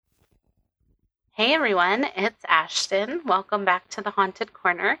Hey everyone, it's Ashton. Welcome back to the Haunted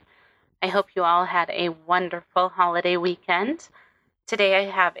Corner. I hope you all had a wonderful holiday weekend. Today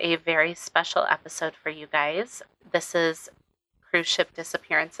I have a very special episode for you guys. This is Cruise Ship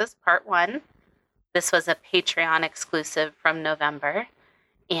Disappearances Part 1. This was a Patreon exclusive from November,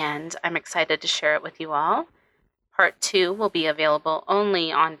 and I'm excited to share it with you all. Part 2 will be available only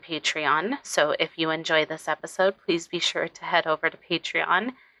on Patreon, so if you enjoy this episode, please be sure to head over to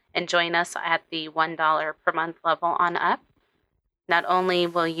Patreon and join us at the $1 per month level on up. Not only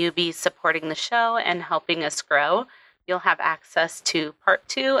will you be supporting the show and helping us grow, you'll have access to Part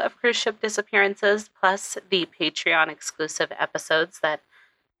 2 of Cruise Ship Disappearances, plus the Patreon exclusive episodes that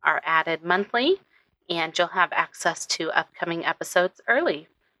are added monthly, and you'll have access to upcoming episodes early.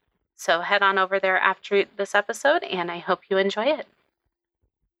 So head on over there after this episode, and I hope you enjoy it.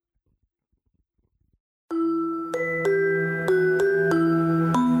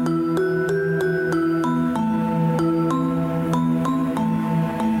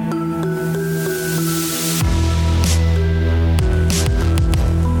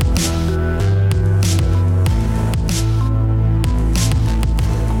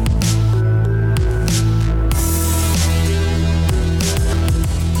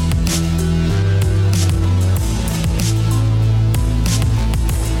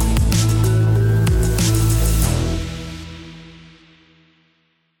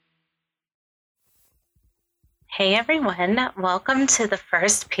 Hey everyone, welcome to the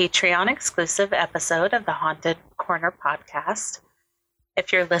first Patreon exclusive episode of the Haunted Corner podcast.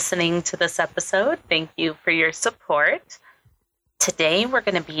 If you're listening to this episode, thank you for your support. Today we're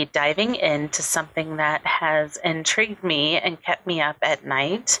going to be diving into something that has intrigued me and kept me up at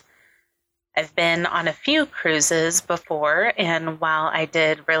night. I've been on a few cruises before, and while I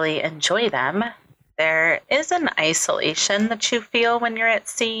did really enjoy them, there is an isolation that you feel when you're at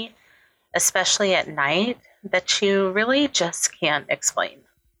sea, especially at night, that you really just can't explain.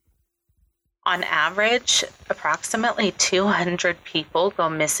 On average, approximately 200 people go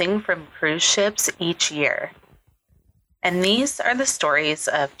missing from cruise ships each year. And these are the stories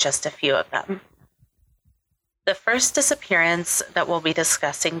of just a few of them. The first disappearance that we'll be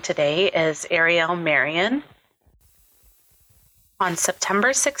discussing today is Ariel Marion. On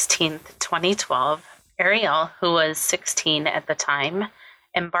September 16th, 2012, Ariel, who was 16 at the time,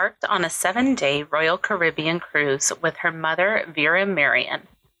 embarked on a 7-day Royal Caribbean cruise with her mother, Vera Marion.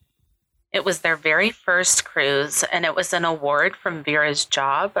 It was their very first cruise, and it was an award from Vera's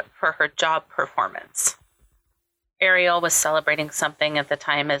job for her job performance. Ariel was celebrating something at the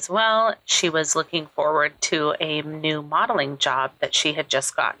time as well. She was looking forward to a new modeling job that she had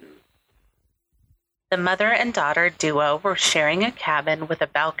just gotten. The mother and daughter duo were sharing a cabin with a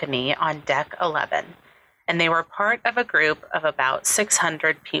balcony on deck 11. And they were part of a group of about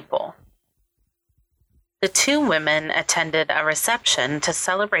 600 people. The two women attended a reception to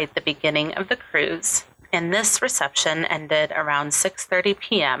celebrate the beginning of the cruise, and this reception ended around 6:30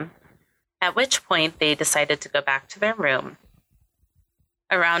 p.m., at which point they decided to go back to their room.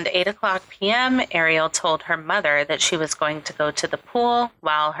 Around 8 o'clock p.m., Ariel told her mother that she was going to go to the pool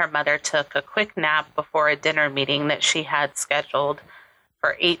while her mother took a quick nap before a dinner meeting that she had scheduled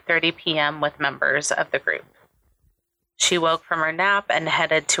for 8:30 p.m. with members of the group. She woke from her nap and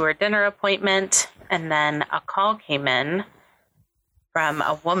headed to her dinner appointment, and then a call came in from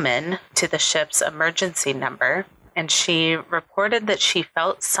a woman to the ship's emergency number, and she reported that she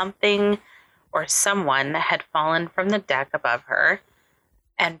felt something or someone had fallen from the deck above her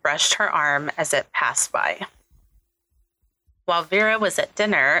and brushed her arm as it passed by. While Vera was at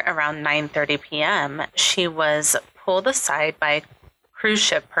dinner around 9:30 p.m., she was pulled aside by cruise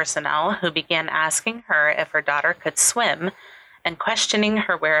ship personnel who began asking her if her daughter could swim and questioning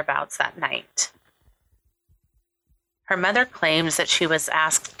her whereabouts that night. Her mother claims that she was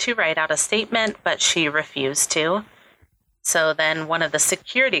asked to write out a statement, but she refused to. So then one of the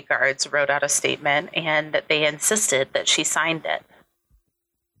security guards wrote out a statement, and they insisted that she signed it.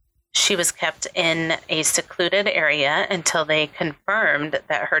 She was kept in a secluded area until they confirmed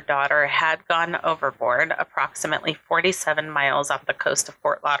that her daughter had gone overboard approximately 47 miles off the coast of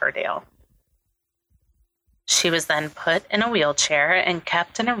Fort Lauderdale. She was then put in a wheelchair and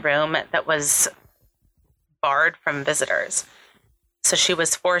kept in a room that was barred from visitors. So she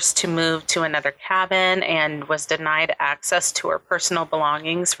was forced to move to another cabin and was denied access to her personal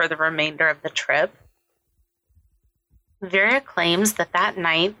belongings for the remainder of the trip. Vera claims that that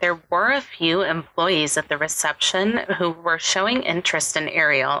night there were a few employees at the reception who were showing interest in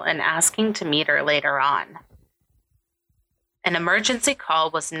Ariel and asking to meet her later on. An emergency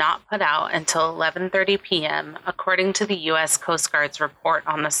call was not put out until 11:30 p.m., according to the U.S. Coast Guard's report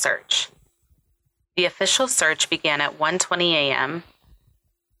on the search. The official search began at 1:20 a.m.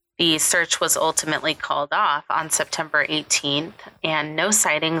 The search was ultimately called off on September 18th, and no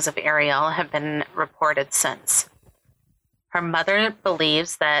sightings of Ariel have been reported since. Her mother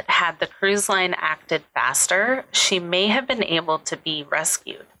believes that had the cruise line acted faster, she may have been able to be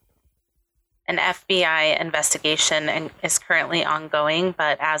rescued. An FBI investigation is currently ongoing,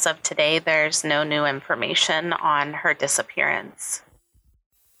 but as of today, there's no new information on her disappearance.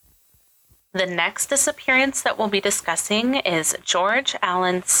 The next disappearance that we'll be discussing is George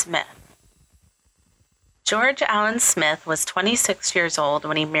Allen Smith. George Allen Smith was 26 years old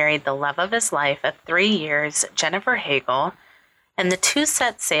when he married the love of his life of 3 years, Jennifer Hagel, and the two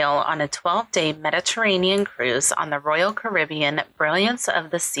set sail on a 12-day Mediterranean cruise on the Royal Caribbean Brilliance of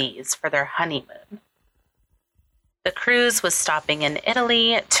the Seas for their honeymoon. The cruise was stopping in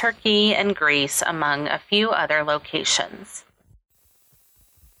Italy, Turkey, and Greece, among a few other locations.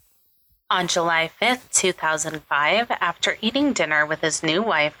 On July 5, 2005, after eating dinner with his new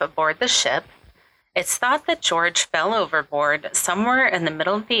wife aboard the ship, it's thought that George fell overboard somewhere in the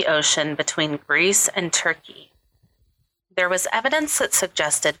middle of the ocean between Greece and Turkey. There was evidence that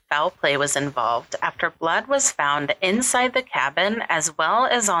suggested foul play was involved after blood was found inside the cabin as well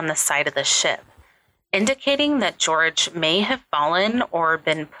as on the side of the ship, indicating that George may have fallen or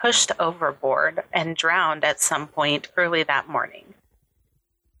been pushed overboard and drowned at some point early that morning.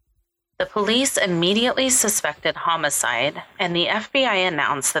 The police immediately suspected homicide, and the FBI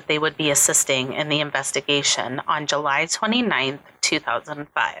announced that they would be assisting in the investigation on July 29,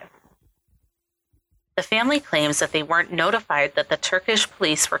 2005. The family claims that they weren't notified that the Turkish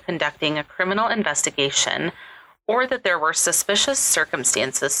police were conducting a criminal investigation or that there were suspicious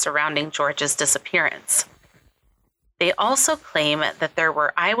circumstances surrounding George's disappearance. They also claim that there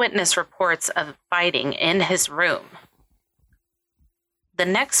were eyewitness reports of fighting in his room. The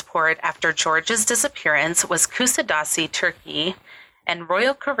next port after George's disappearance was Kusadasi, Turkey, and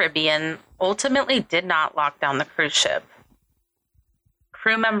Royal Caribbean ultimately did not lock down the cruise ship.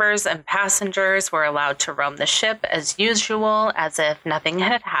 Crew members and passengers were allowed to roam the ship as usual, as if nothing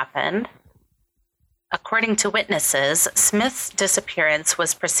had happened. According to witnesses, Smith's disappearance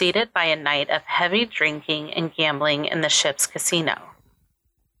was preceded by a night of heavy drinking and gambling in the ship's casino.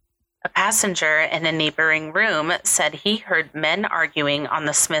 A passenger in a neighboring room said he heard men arguing on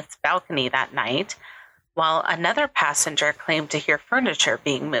the Smith's balcony that night, while another passenger claimed to hear furniture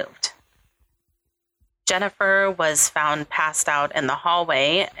being moved. Jennifer was found passed out in the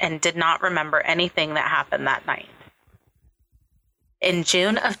hallway and did not remember anything that happened that night. In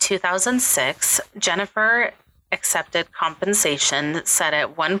June of 2006, Jennifer accepted compensation set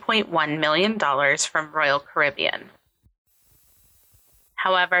at $1.1 million from Royal Caribbean.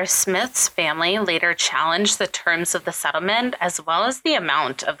 However, Smith's family later challenged the terms of the settlement as well as the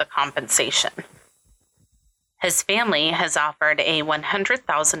amount of the compensation. His family has offered a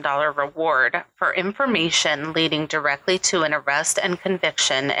 $100,000 reward for information leading directly to an arrest and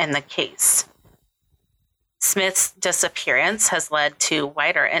conviction in the case. Smith's disappearance has led to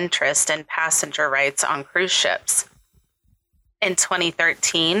wider interest in passenger rights on cruise ships. In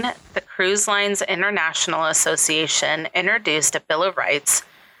 2013, the Cruise Lines International Association introduced a Bill of Rights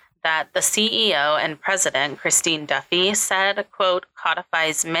that the CEO and president, Christine Duffy, said, quote,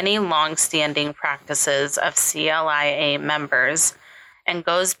 codifies many long-standing practices of CLIA members and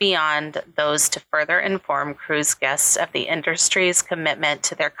goes beyond those to further inform cruise guests of the industry's commitment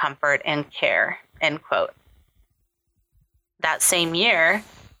to their comfort and care, end quote. That same year,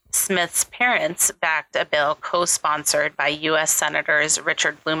 Smith's parents backed a bill co-sponsored by U.S. Senators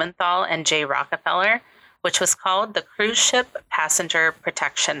Richard Blumenthal and Jay Rockefeller, which was called the Cruise Ship Passenger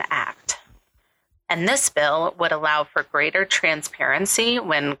Protection Act. And this bill would allow for greater transparency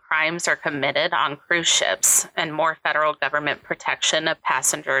when crimes are committed on cruise ships and more federal government protection of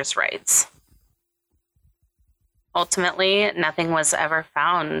passengers' rights. Ultimately, nothing was ever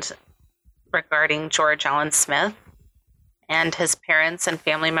found regarding George Allen Smith, and his parents and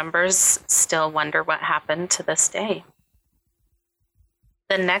family members still wonder what happened to this day.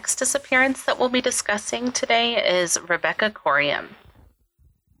 The next disappearance that we'll be discussing today is Rebecca Coriam.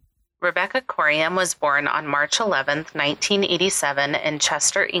 Rebecca Coriam was born on March 11, 1987 in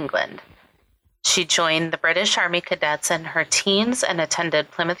Chester, England. She joined the British Army Cadets in her teens and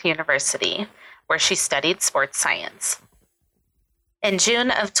attended Plymouth University, where she studied sports science. In June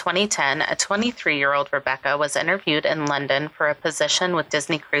of 2010, a 23-year-old Rebecca was interviewed in London for a position with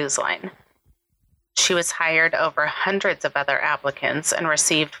Disney Cruise Line. She was hired over hundreds of other applicants and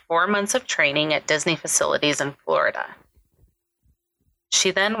received 4 months of training at Disney facilities in Florida.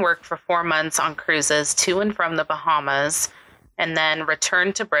 She then worked for 4 months on cruises to and from the Bahamas and then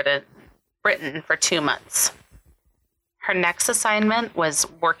returned to Britain Britain for 2 months. Her next assignment was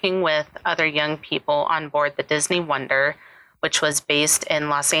working with other young people on board the Disney Wonder, which was based in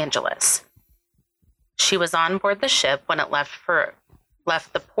Los Angeles. She was on board the ship when it left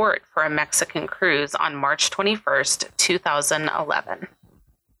the port for a Mexican cruise on March 21st, 2011.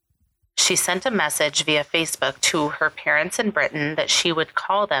 She sent a message via Facebook to her parents in Britain that she would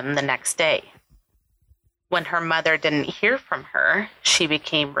call them the next day. When her mother didn't hear from her, she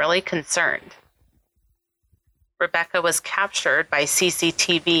became really concerned. Rebecca was captured by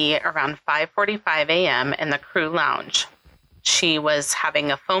CCTV around 5:45 a.m. in the crew lounge. She was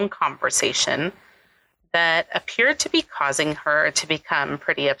having a phone conversation that appeared to be causing her to become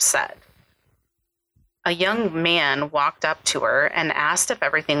pretty upset. A young man walked up to her and asked if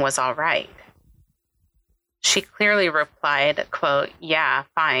everything was all right. She clearly replied, quote, "Yeah,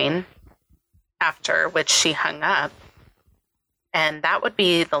 fine," after which she hung up, and that would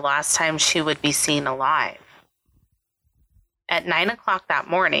be the last time she would be seen alive. At 9 o'clock that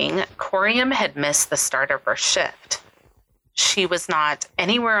morning, Corium had missed the start of her shift. She was not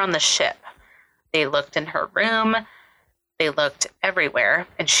anywhere on the ship. They looked in her room, they looked everywhere,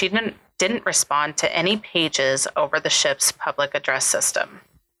 and she didn't respond to any pages over the ship's public address system.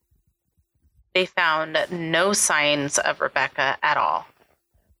 They found no signs of Rebecca at all.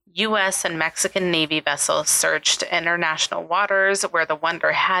 U.S. and Mexican Navy vessels searched international waters where the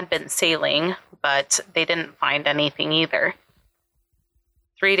Wonder had been sailing, but they didn't find anything either.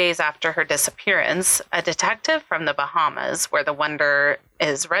 3 days after her disappearance, a detective from the Bahamas, where the Wonder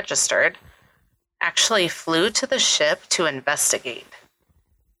is registered, actually flew to the ship to investigate.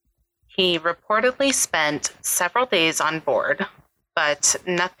 He reportedly spent several days on board, but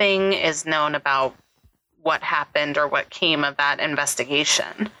nothing is known about what happened or what came of that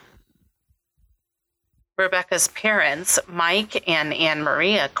investigation. Rebecca's parents, Mike and Anne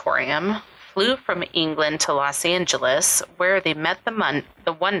Maria Corium, flew from England to Los Angeles, where they met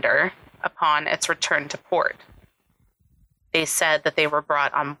the Wonder upon its return to port. They said that they were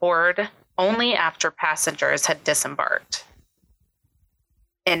brought on board only after passengers had disembarked.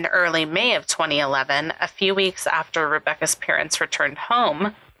 In early May of 2011, a few weeks after Rebecca's parents returned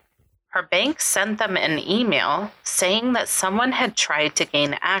home, her bank sent them an email saying that someone had tried to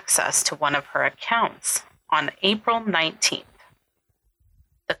gain access to one of her accounts on April 19th.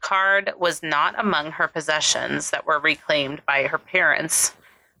 The card was not among her possessions that were reclaimed by her parents,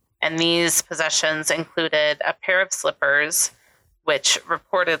 and these possessions included a pair of slippers, which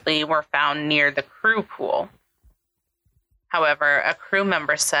reportedly were found near the crew pool. However, a crew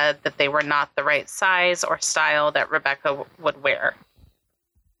member said that they were not the right size or style that Rebecca would wear.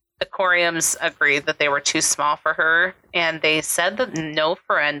 The Coriums agreed that they were too small for her, and they said that no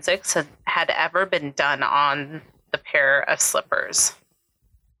forensics had ever been done on the pair of slippers.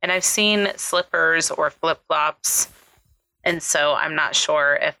 And I've seen slippers or flip-flops, and so I'm not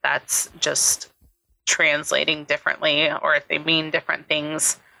sure if that's just translating differently or if they mean different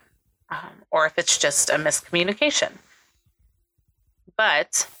things, or if it's just a miscommunication.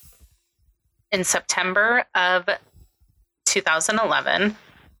 But in September of 2011,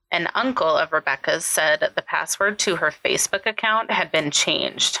 an uncle of Rebecca's said the password to her Facebook account had been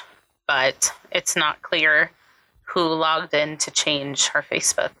changed, but it's not clear who logged in to change her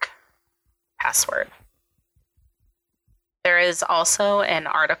Facebook password. There is also an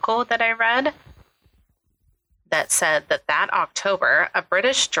article that I read that said that October, a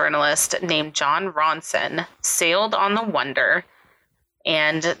British journalist named John Ronson sailed on the Wonder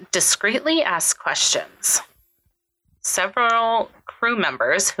and discreetly asked questions. Several crew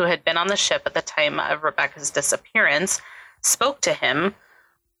members who had been on the ship at the time of Rebecca's disappearance spoke to him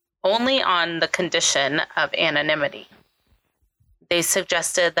only on the condition of anonymity. They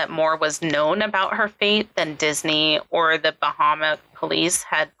suggested that more was known about her fate than Disney or the Bahama police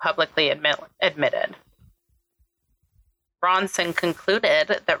had publicly admitted. Bronson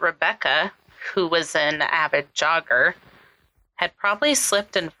concluded that Rebecca, who was an avid jogger, had probably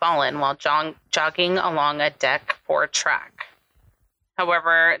slipped and fallen while jogging along a deck 4 track.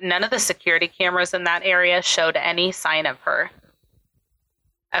 However, none of the security cameras in that area showed any sign of her.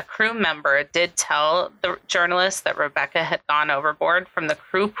 A crew member did tell the journalist that Rebecca had gone overboard from the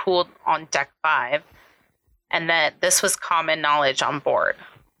crew pool on deck 5, and that this was common knowledge on board.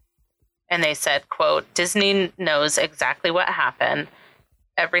 And they said, quote, "Disney knows exactly what happened.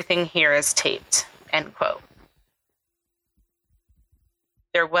 Everything here is taped," end quote.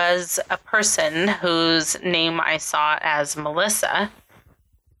 There was a person whose name I saw as Melissa,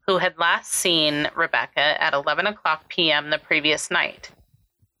 who had last seen Rebecca at 11 o'clock p.m. the previous night.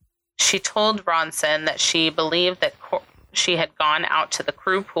 She told Ronson that she believed that she had gone out to the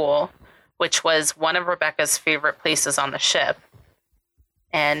crew pool which was one of Rebecca's favorite places on the ship,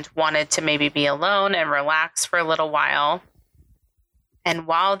 and wanted to maybe be alone and relax for a little while. And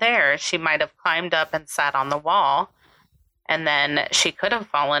while there, she might have climbed up and sat on the wall, and then she could have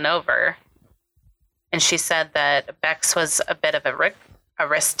fallen over. And she said that Bex was a bit of a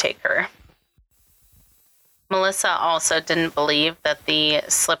risk taker. Melissa also didn't believe that the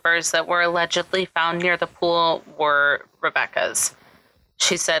slippers that were allegedly found near the pool were Rebecca's.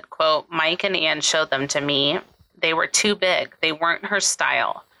 She said, quote, "Mike and Ann showed them to me. They were too big. They weren't her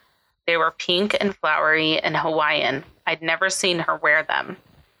style. They were pink and flowery and Hawaiian. I'd never seen her wear them.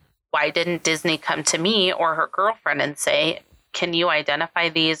 Why didn't Disney come to me or her girlfriend and say, 'Can you identify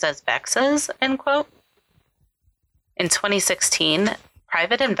these as Bex's?'" End quote. In 2016,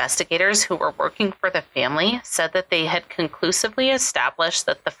 private investigators who were working for the family said that they had conclusively established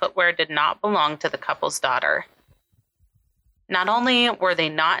that the footwear did not belong to the couple's daughter. Not only were they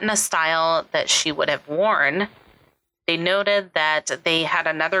not in a style that she would have worn, they noted that they had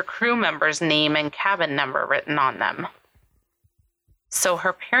another crew member's name and cabin number written on them. So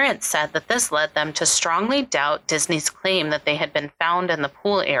her parents said that this led them to strongly doubt Disney's claim that they had been found in the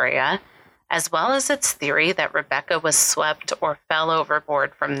pool area, as well as its theory that Rebecca was swept or fell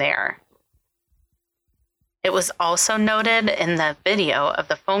overboard from there. It was also noted in the video of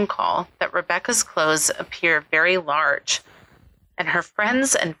the phone call that Rebecca's clothes appear very large, and her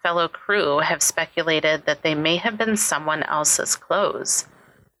friends and fellow crew have speculated that they may have been someone else's clothes,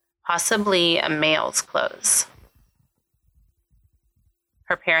 possibly a male's clothes.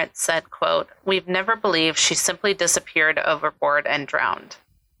 Her parents said, quote, "We've never believed she simply disappeared overboard and drowned.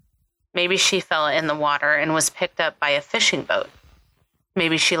 Maybe she fell in the water and was picked up by a fishing boat.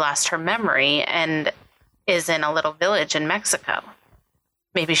 Maybe she lost her memory and is in a little village in Mexico.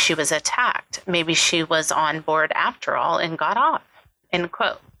 Maybe she was attacked. Maybe she was on board after all and got off." End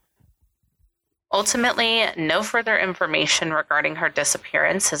quote. Ultimately, no further information regarding her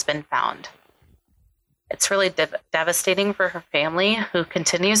disappearance has been found. It's really devastating for her family, who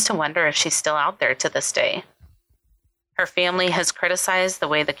continues to wonder if she's still out there to this day. Her family has criticized the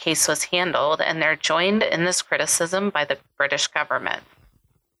way the case was handled, and they're joined in this criticism by the British government.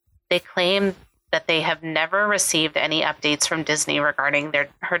 They claim that they have never received any updates from Disney regarding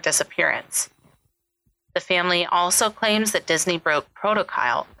her disappearance. The family also claims that Disney broke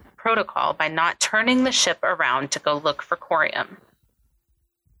protocol by not turning the ship around to go look for Corium.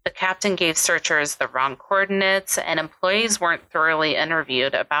 The captain gave searchers the wrong coordinates, and employees weren't thoroughly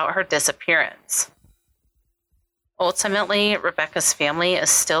interviewed about her disappearance. Ultimately, Rebecca's family is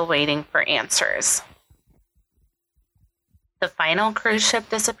still waiting for answers. The final cruise ship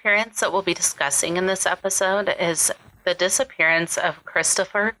disappearance that we'll be discussing in this episode is the disappearance of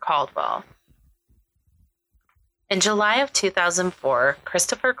Christopher Caldwell. In July of 2004,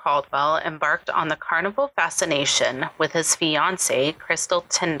 Christopher Caldwell embarked on the Carnival fascination with his fiancée, Crystal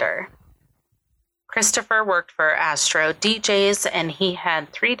Tinder. Christopher worked for Astro DJs, and he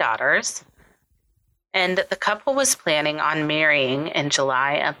had 3 daughters, and the couple was planning on marrying in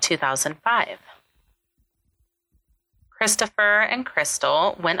July of 2005. Christopher and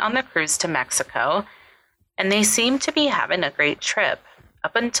Crystal went on the cruise to Mexico, and they seemed to be having a great trip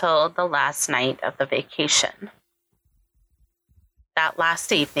up until the last night of the vacation. That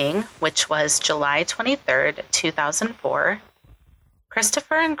last evening, which was July 23rd, 2004,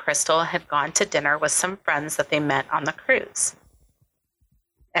 Christopher and Crystal had gone to dinner with some friends that they met on the cruise.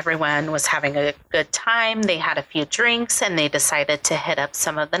 Everyone was having a good time. They had a few drinks, and they decided to hit up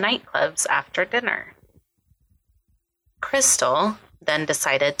some of the nightclubs after dinner. Crystal then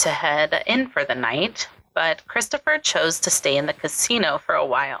decided to head in for the night, but Christopher chose to stay in the casino for a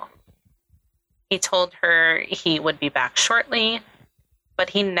while. He told her he would be back shortly,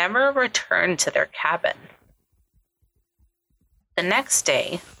 but he never returned to their cabin. The next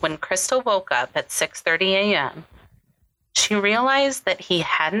day, when Crystal woke up at 6:30 a.m., she realized that he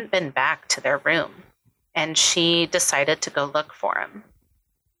hadn't been back to their room, and she decided to go look for him.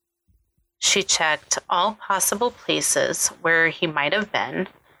 She checked all possible places where he might have been,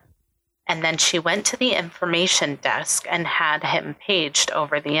 and then she went to the information desk and had him paged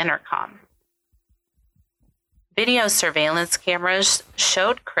over the intercom. Video surveillance cameras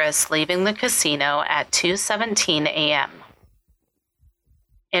showed Chris leaving the casino at 2:17 a.m.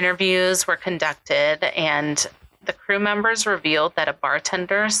 Interviews were conducted, and the crew members revealed that a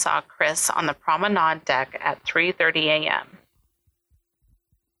bartender saw Chris on the promenade deck at 3:30 a.m.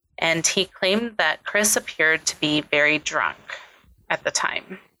 And he claimed that Chris appeared to be very drunk at the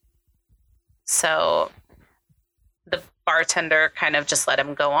time. So the bartender kind of just let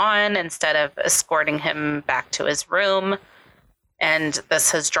him go on instead of escorting him back to his room. and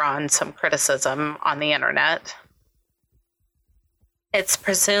this has drawn some criticism on the internet. It's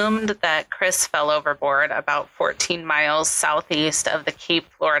presumed that Chris fell overboard about 14 miles southeast of the Cape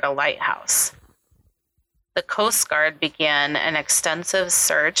Florida lighthouse. The Coast Guard began an extensive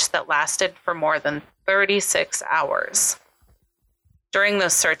search that lasted for more than 36 hours. During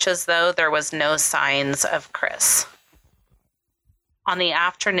those searches, though, there was no signs of Chris. On the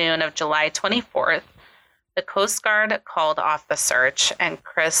afternoon of July 24th, the Coast Guard called off the search, and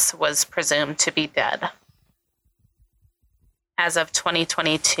Chris was presumed to be dead. As of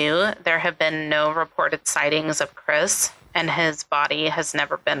 2022, there have been no reported sightings of Chris, and his body has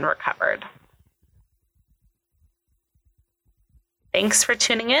never been recovered. Thanks for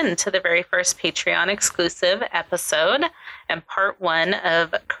tuning in to the very first Patreon exclusive episode and part 1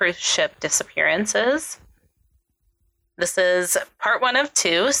 of Cruise Ship Disappearances. This is part 1 of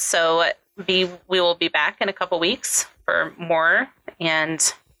 2, so we will be back in a couple weeks for more.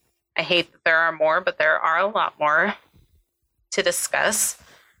 And I hate that there are more, but there are a lot more to discuss.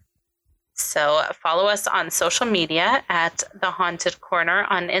 So follow us on social media at The Haunted Corner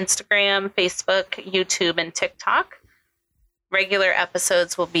on Instagram, Facebook, YouTube, and TikTok. Regular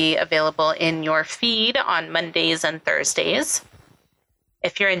episodes will be available in your feed on Mondays and Thursdays.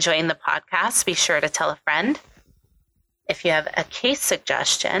 If you're enjoying the podcast, be sure to tell a friend. If you have a case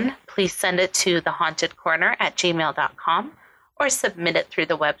suggestion, please send it to thehauntedcorner@gmail.com or submit it through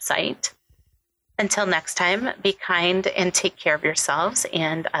the website. Until next time, be kind and take care of yourselves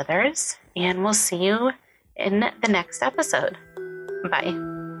and others, and we'll see you in the next episode. Bye.